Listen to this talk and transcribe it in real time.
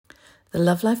The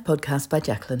Love Life podcast by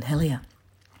Jacqueline Hellier.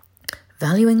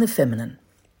 Valuing the feminine.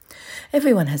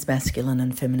 Everyone has masculine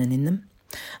and feminine in them.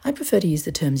 I prefer to use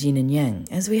the terms yin and yang,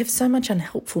 as we have so much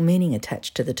unhelpful meaning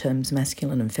attached to the terms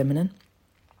masculine and feminine.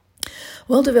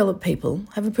 Well-developed people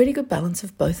have a pretty good balance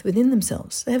of both within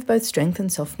themselves. They have both strength and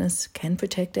softness, can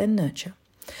protect and nurture.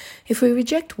 If we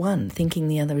reject one, thinking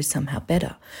the other is somehow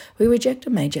better, we reject a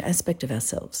major aspect of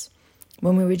ourselves.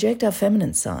 When we reject our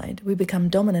feminine side, we become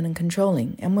dominant and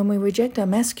controlling, and when we reject our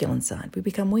masculine side, we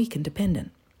become weak and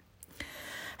dependent.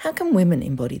 How can women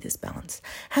embody this balance?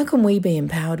 How can we be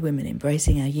empowered women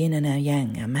embracing our yin and our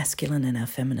yang, our masculine and our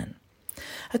feminine?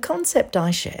 A concept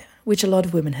I share, which a lot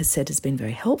of women have said has been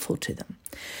very helpful to them,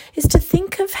 is to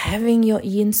think of having your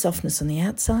yin softness on the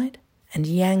outside and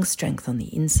yang strength on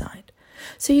the inside,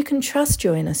 so you can trust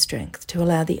your inner strength to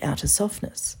allow the outer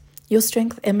softness. Your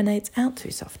strength emanates out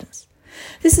through softness.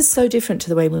 This is so different to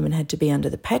the way women had to be under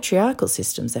the patriarchal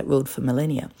systems that ruled for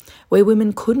millennia, where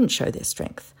women couldn't show their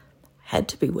strength, had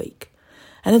to be weak.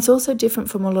 And it's also different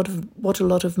from what a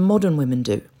lot of modern women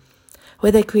do,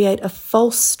 where they create a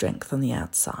false strength on the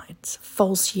outside,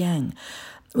 false yang,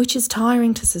 which is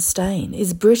tiring to sustain,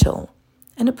 is brittle,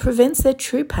 and it prevents their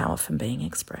true power from being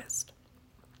expressed.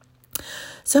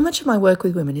 So much of my work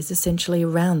with women is essentially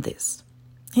around this.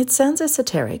 It sounds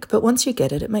esoteric, but once you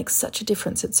get it, it makes such a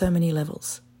difference at so many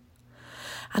levels.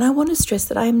 And I want to stress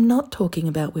that I am not talking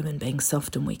about women being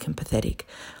soft and weak and pathetic.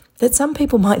 That some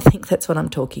people might think that's what I'm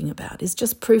talking about is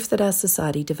just proof that our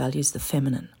society devalues the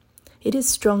feminine. It is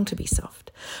strong to be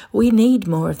soft. We need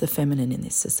more of the feminine in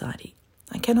this society.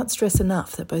 I cannot stress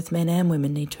enough that both men and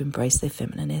women need to embrace their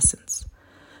feminine essence.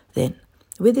 Then,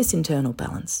 with this internal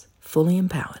balance, fully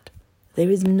empowered,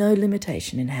 there is no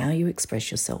limitation in how you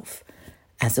express yourself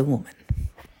as a woman.